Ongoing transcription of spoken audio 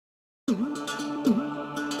दुनिया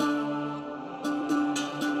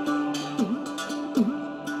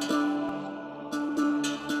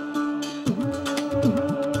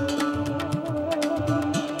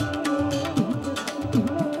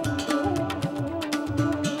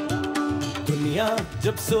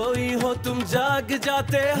जब सोई हो तुम जाग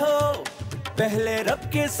जाते हो, पहले रब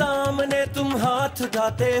के सामने तुम हाथ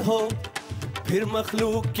उठाते हो, फिर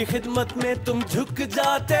मखलूक की खिदमत में तुम झुक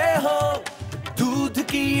जाते हो। दूध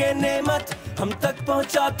की ये नेमत हम तक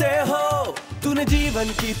पहुंचाते हो। तूने जीवन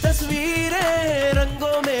की तस्वीरें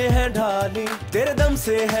रंगों में है ढाली, तेरे दम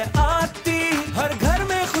से है आती हर घर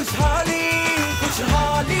में खुशहाली।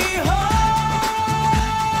 खुशहाली हो,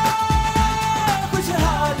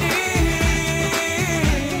 खुशहाली,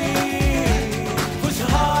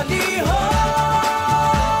 खुशहाली हो,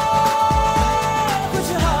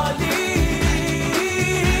 खुशहाली।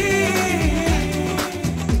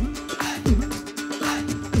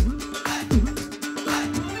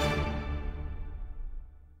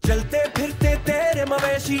 चलते फिरते तेरे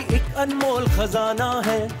मवेशी एक अनमोल खजाना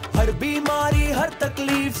है, हर बीमारी हर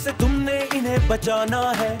तकलीफ से तुमने इन्हें बचाना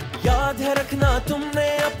है। याद है रखना तुमने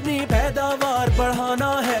अपनी पैदावार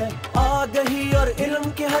बढ़ाना है, आगाही और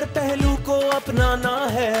इल्म के हर पहलू को अपनाना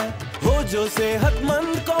है। हो जो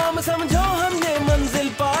सेहतमंद कौम समझो हमने मंजिल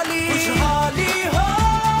पाली। खुशहाली हो,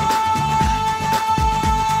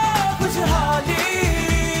 खुशहाली,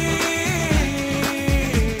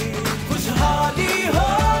 खुशहाली हो,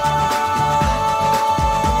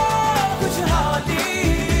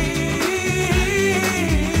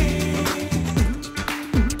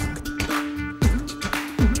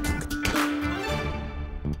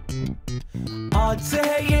 आज से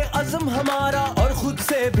है ये अज़्म हमारा और खुद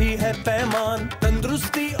से भी है पैमान।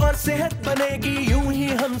 तंदुरुस्ती और सेहत बनेगी यूं ही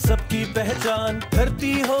हम सबकी पहचान।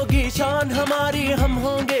 धरती होगी शान हमारी, हम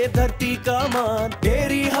होंगे धरती का मान।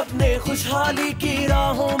 तेरी अपने खुशहाली की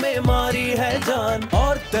राहों में मारी है जान,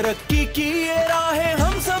 और तरक्की की ये राहें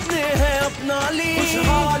हम सब ने है अपना ली।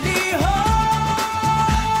 खुशहाली हो,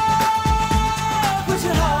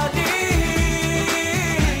 खुशहाली,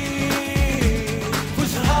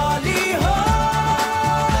 खुशहाली हो,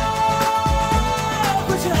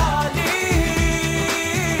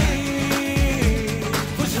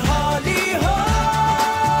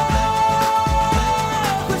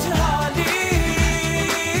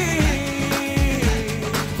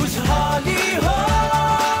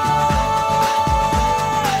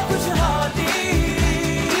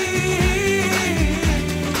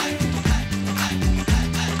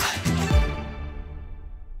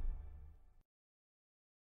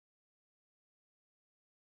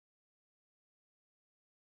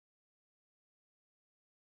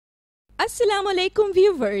 Assalamu alaikum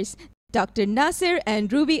viewers. Dr. Nasir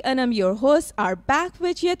and Ruby Anam, your hosts, are back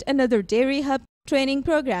with yet another Dairy Hub training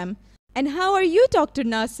program. And how are you, Dr.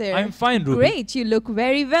 Nasir? I'm fine, Ruby. Great, you look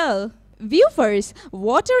very well. Viewers,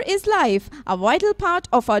 water is life, a vital part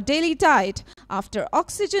of our daily diet. After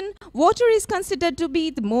oxygen, water is considered to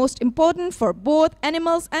be the most important for both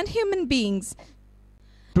animals and human beings.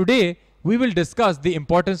 Today, we will discuss the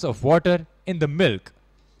importance of water in the milk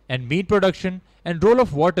and meat production and role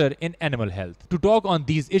of water in animal health. To talk on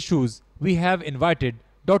these issues, we have invited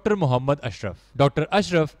Dr. Muhammad Ashraf. Dr.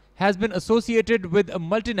 Ashraf has been associated with a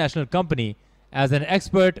multinational company as an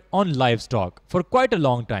expert on livestock for quite a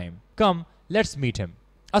long time. Come, let's meet him.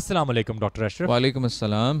 Assalamu alaikum, Dr. Ashraf. Wa alaikum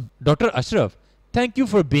assalam. Dr. Ashraf, thank you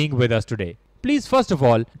for being with us today. Please, first of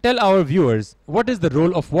all, tell our viewers what is the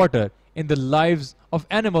role of water in the lives of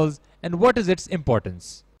animals and what is its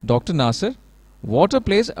importance. Dr. Nasir, water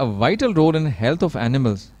plays a vital role in the health of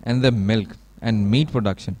animals and their milk and meat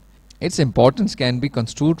production. Its importance can be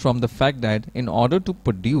construed from the fact that in order to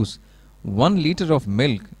produce 1 liter of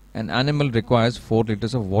milk, an animal requires 4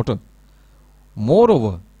 liters of water.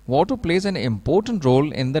 Moreover, water plays an important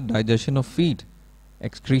role in the digestion of feed,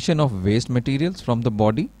 excretion of waste materials from the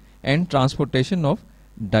body, and transportation of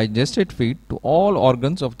digested feed to all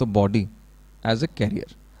organs of the body as a carrier.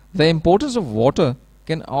 The importance of water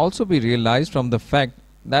can also be realized from the fact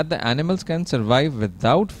that the animals can survive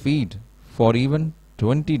without feed for even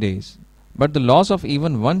 20 days. But the loss of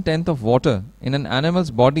even 1/10 of water in an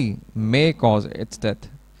animal's body may cause its death.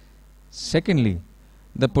 Secondly,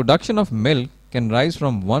 the production of milk can rise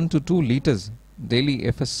from 1 to 2 liters daily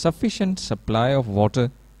if a sufficient supply of water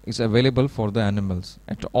is available for the animals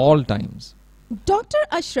at all times. Dr.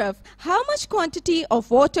 Ashraf, how much quantity of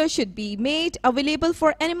water should be made available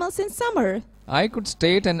for animals in summer? I could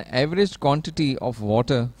state an average quantity of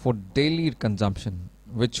water for daily consumption,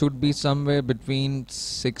 which should be somewhere between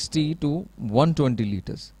 60 to 120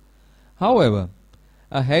 liters. However,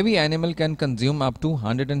 A heavy animal can consume up to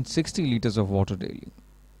 160 liters of water daily.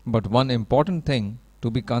 But one important thing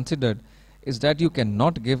to be considered is that you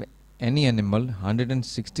cannot give any animal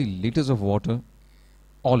 160 liters of water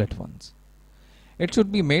all at once. It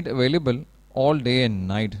should be made available all day and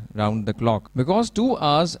night round the clock, because 2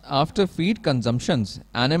 hours after feed consumptions,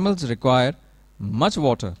 animals require much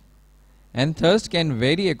water, and thirst can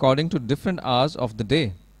vary according to different hours of the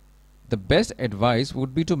day. The best advice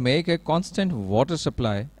would be to make a constant water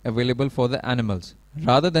supply available for the animals,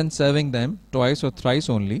 rather than serving them twice or thrice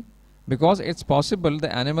only, because it's possible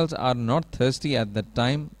the animals are not thirsty at that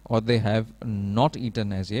time or they have not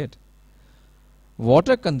eaten as yet.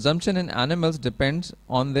 Water consumption in animals depends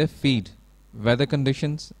on their feed, weather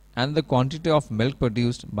conditions, and the quantity of milk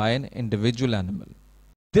produced by an individual animal.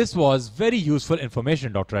 This was very useful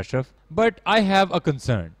information, Dr. Ashraf, but I have a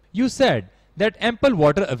concern. You said that ample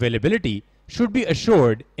water availability should be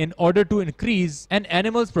assured in order to increase an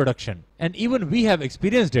animal's production, and even we have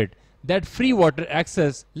experienced it that free water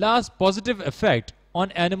access lasts positive effect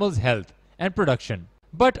on animals' health and production.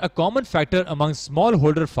 But a common factor among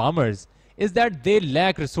smallholder farmers is that they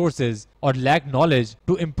lack resources or lack knowledge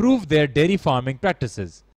to improve their dairy farming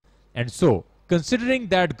practices. And so, considering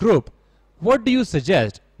that group, what do you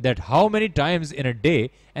suggest that how many times in a day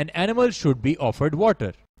an animal should be offered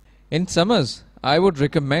water? In summers, I would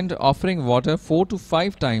recommend offering water 4 to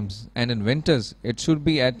 5 times, and in winters it should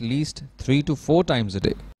be at least 3 to 4 times a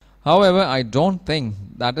day. However, I don't think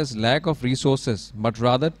that is lack of resources, but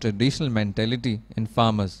rather traditional mentality in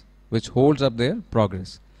farmers, which holds up their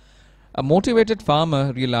progress. A motivated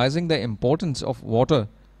farmer realizing the importance of water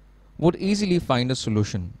would easily find a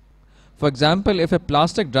solution. For example, if a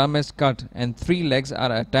plastic drum is cut and 3 legs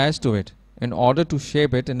are attached to it in order to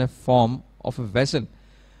shape it in a form of a vessel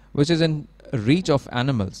which is in reach of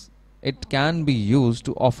animals, it can be used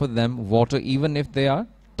to offer them water even if they are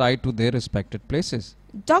tied to their respected places.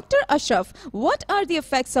 Dr. Ashraf, what are the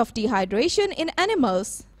effects of dehydration in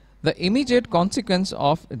animals? The immediate consequence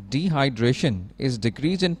of dehydration is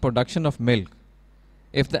decrease in production of milk.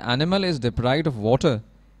 If the animal is deprived of water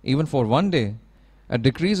even for 1 day, a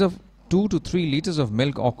decrease of 2 to 3 liters of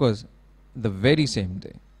milk occurs the very same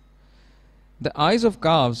day. The eyes of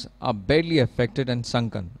calves are badly affected and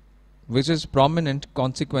sunken, which is prominent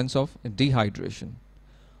consequence of dehydration.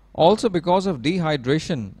 Also, because of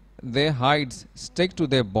dehydration, their hides stick to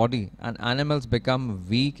their body and animals become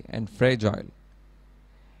weak and fragile.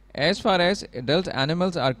 As far as adult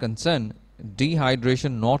animals are concerned,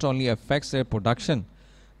 dehydration not only affects their production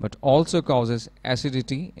but also causes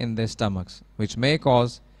acidity in their stomachs, which may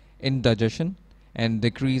cause indigestion and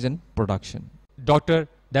decrease in production. Doctor,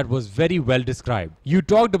 that was very well described. You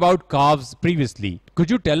talked about calves previously. Could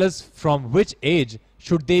you tell us from which age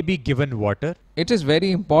should they be given water? It is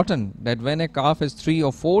very important that when a calf is 3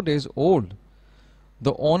 or 4 days old,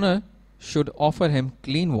 the owner should offer him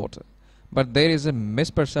clean water. But there is a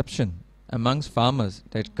misperception amongst farmers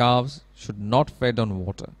that calves should not fed on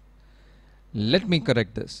water. Let me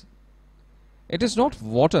correct this. It is not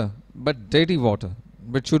water but dirty water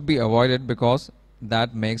which should be avoided, because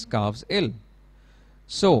that makes calves ill.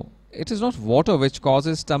 So, it is not water which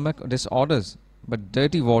causes stomach disorders, but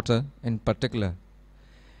dirty water in particular.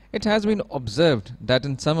 It has been observed that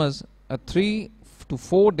in summers, a 3 to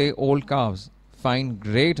 4 day old calves find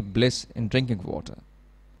great bliss in drinking water.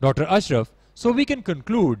 Dr. Ashraf, so we can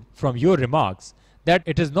conclude from your remarks that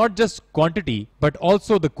it is not just quantity but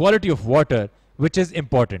also the quality of water which is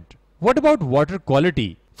important. What about water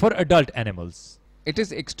quality for adult animals? It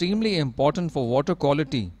is extremely important for water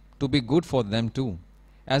quality to be good for them too.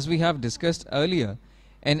 As we have discussed earlier,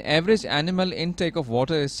 an average animal intake of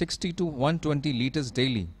water is 60 to 120 liters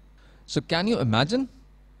daily. So can you imagine,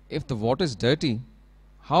 if the water is dirty,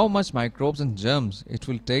 how much microbes and germs it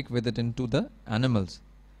will take with it into the animals?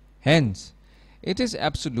 Hence, it is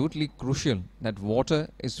absolutely crucial that water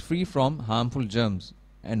is free from harmful germs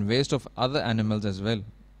and waste of other animals as well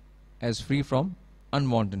as free from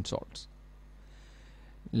unwanted salts.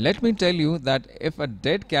 Let me tell you that if a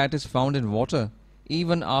dead cat is found in water,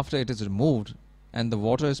 even after it is removed and the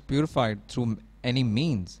water is purified through any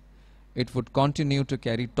means, it would continue to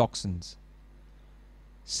carry toxins.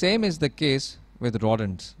 Same is the case with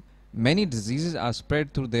rodents. Many diseases are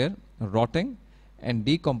spread through their rotting and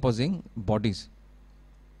decomposing bodies.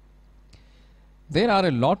 There are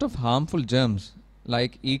a lot of harmful germs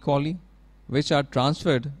like E. coli which are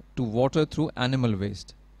transferred to water through animal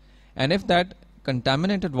waste, and if that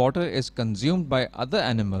contaminated water is consumed by other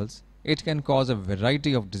animals, it can cause a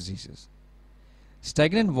variety of diseases.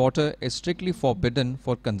 Stagnant water is strictly forbidden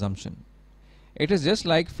for consumption. It is just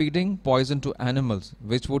like feeding poison to animals,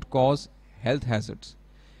 which would cause health hazards.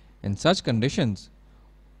 In such conditions,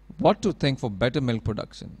 what to think for better milk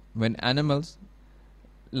production when animals'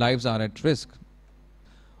 lives are at risk?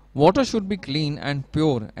 Water should be clean and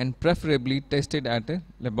pure and preferably tested at a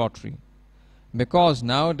laboratory, because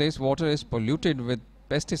nowadays water is polluted with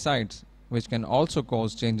pesticides which can also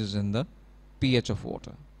cause changes in the pH of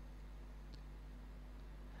water.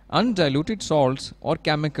 Undiluted salts or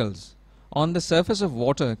chemicals on the surface of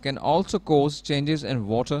water can also cause changes in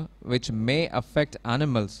water which may affect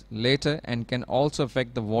animals later and can also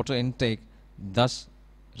affect the water intake, thus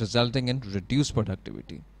resulting in reduced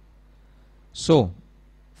productivity. So,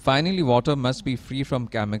 finally, water must be free from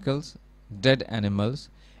chemicals, dead animals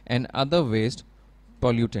and other waste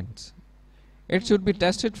pollutants. It should be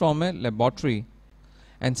tested from a laboratory,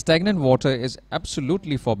 and stagnant water is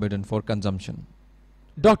absolutely forbidden for consumption.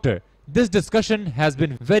 Doctor, this discussion has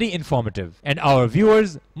been very informative and our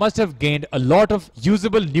viewers must have gained a lot of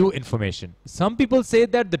usable new information. Some people say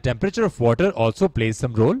that the temperature of water also plays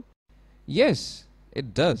some role. Yes,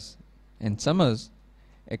 it does. In summers,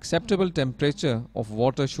 acceptable temperature of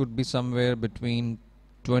water should be somewhere between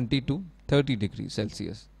 20 to 30 degrees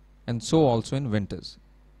Celsius, and so also in winters.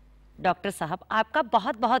 Doctor साहब, आपका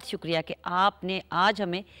बहुत बहुत शुक्रिया कि आपने आज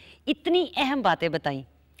हमें इतनी अहम बातें बताई।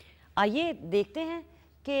 आइए देखते हैं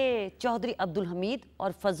कि चौधरी अब्दुल हमीद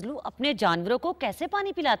और फजलू अपने जानवरों को कैसे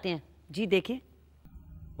पानी पिलाते हैं। जी देखिए।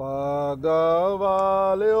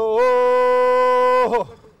 पागवालियो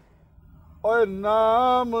ओए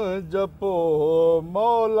नाम जपो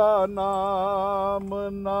मौला नाम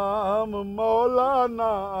नाम मौला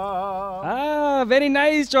नाम। Ah, very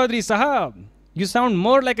nice, Chaudhry Sahab. You sound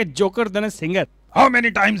more like a joker than a singer. How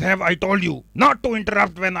many times have I told you not to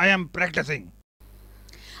interrupt when I am practicing?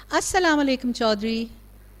 Assalamu alaikum, Chaudhry.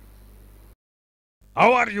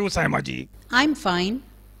 How are you, Saima ji? I'm fine.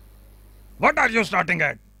 What are you starting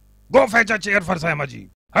at? Go fetch a chair for Saima ji.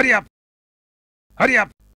 Hurry up. Hurry up.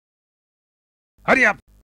 Hurry up.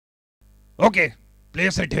 Okay,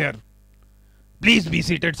 place it here. Please be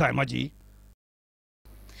seated, Saima ji.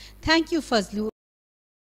 Thank you, Fazlu.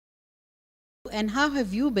 And how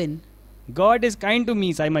have you been? God is kind to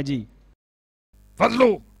me, Saima ji.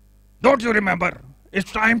 Fazlu, don't you remember?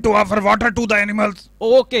 It's time to offer water to the animals.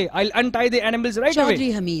 Okay, I'll untie the animals right away.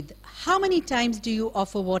 Chaudhry Hamid, how many times do you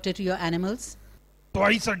offer water to your animals?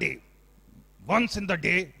 Twice a day. Once in the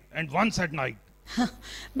day and once at night.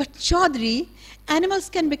 But Chaudhry, animals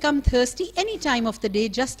can become thirsty any time of the day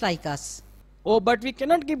just like us. Oh, but we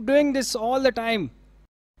cannot keep doing this all the time.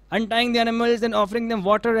 Untying the animals and offering them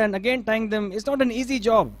water and again tying them is not an easy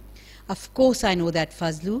job. Of course I know that,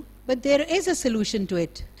 Fazlu, but there is a solution to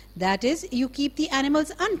it. That is, you keep the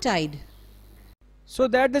animals untied. So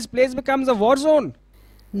that this place becomes a war zone.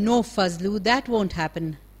 No, Fazlu, that won't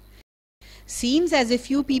happen. Seems as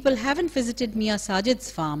if you people haven't visited Mia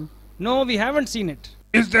Sajid's farm. No, we haven't seen it.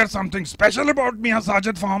 Is there something special about Mia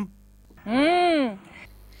Sajid farm?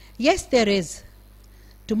 Yes, there is.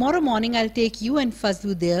 Tomorrow morning I'll take you and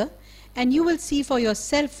Fazlu there and you will see for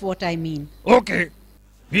yourself what I mean. Okay,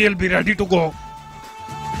 we'll be ready to go.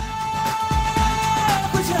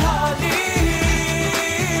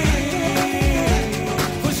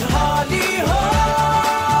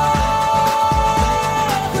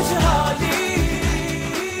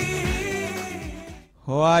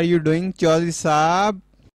 How are you doing, Chaudhry Saab?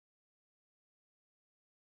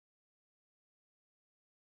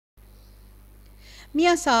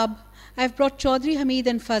 Mia Saab, I've brought Chaudhry Hamid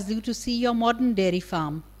and Fazlu to see your modern dairy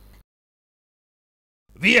farm.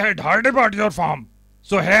 We had heard about your farm,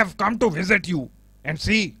 so have come to visit you and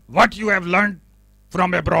see what you have learned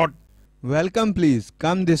from abroad. Welcome, please.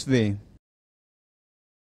 Come this way.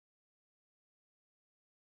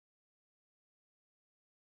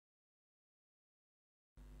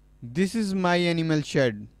 This is my animal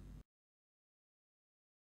shed.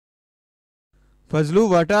 Fazlu,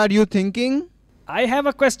 what are you thinking? I have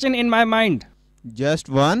a question in my mind. Just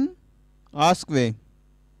one? Ask away.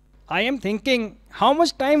 I am thinking how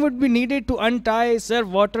much time would be needed to untie,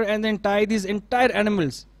 serve water and then tie these entire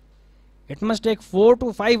animals. It must take 4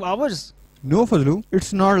 to 5 hours. No, Fazlu,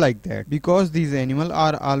 it's not like that, because these animals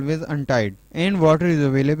are always untied and water is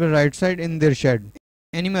available right side in their shed.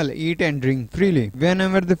 Animals eat and drink freely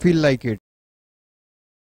whenever they feel like it.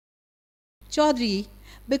 Chaudhry,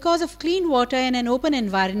 because of clean water and an open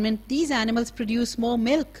environment, these animals produce more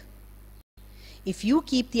milk. If you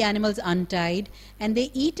keep the animals untied and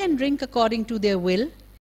they eat and drink according to their will,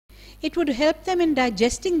 it would help them in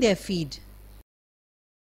digesting their feed.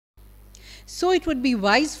 So it would be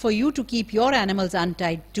wise for you to keep your animals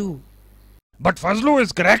untied too. But Fazlu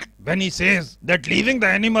is correct when he says that leaving the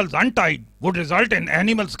animals untied would result in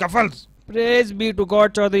animal scuffles. Praise be to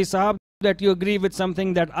God, Chaudhary Sahab, that you agree with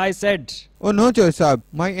something that I said. Oh no, Chaudhary Sahab.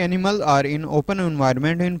 My animals are in open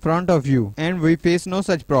environment in front of you and we face no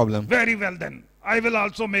such problem. Very well then. I will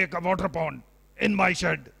also make a water pond in my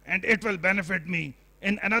shed and it will benefit me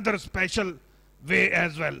in another special way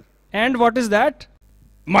as well. And what is that?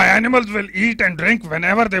 My animals will eat and drink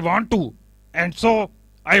whenever they want to. And so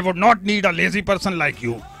I would not need a lazy person like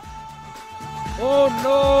you. Oh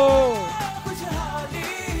no!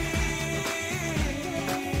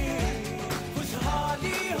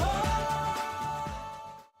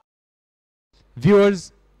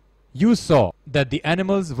 Viewers, you saw that the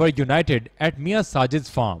animals were united at Mia Sajid's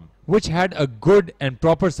farm, which had a good and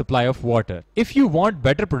proper supply of water. If you want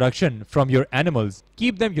better production from your animals,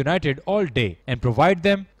 keep them united all day and provide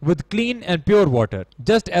them with clean and pure water,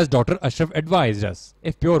 just as Dr. Ashraf advised us.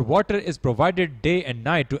 If pure water is provided day and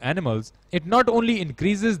night to animals, it not only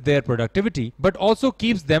increases their productivity but also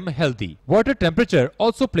keeps them healthy. Water temperature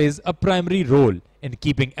also plays a primary role in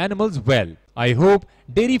keeping animals well. I hope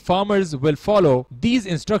dairy farmers will follow these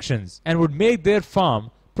instructions and would make their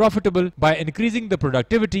farm profitable by increasing the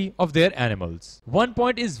productivity of their animals. One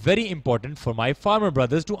point is very important for my farmer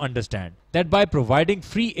brothers to understand, that by providing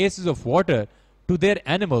free aces of water to their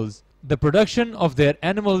animals, the production of their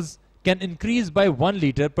animals can increase by 1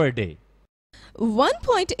 liter per day. One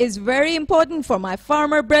point is very important for my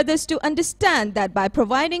farmer brothers to understand, that by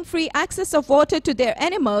providing free access of water to their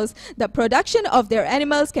animals, the production of their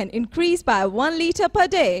animals can increase by 1 liter per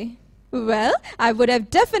day. Well, I would have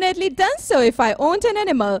definitely done so if I owned an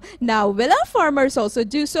animal. Now, will our farmers also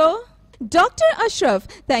do so? Dr. Ashraf,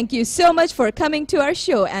 thank you so much for coming to our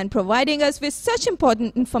show and providing us with such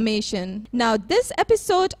important information. Now, this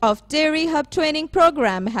episode of Dairy Hub Training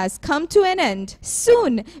Program has come to an end.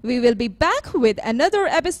 Soon, we will be back with another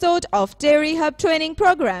episode of Dairy Hub Training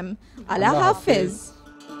Program. Allah Hafiz.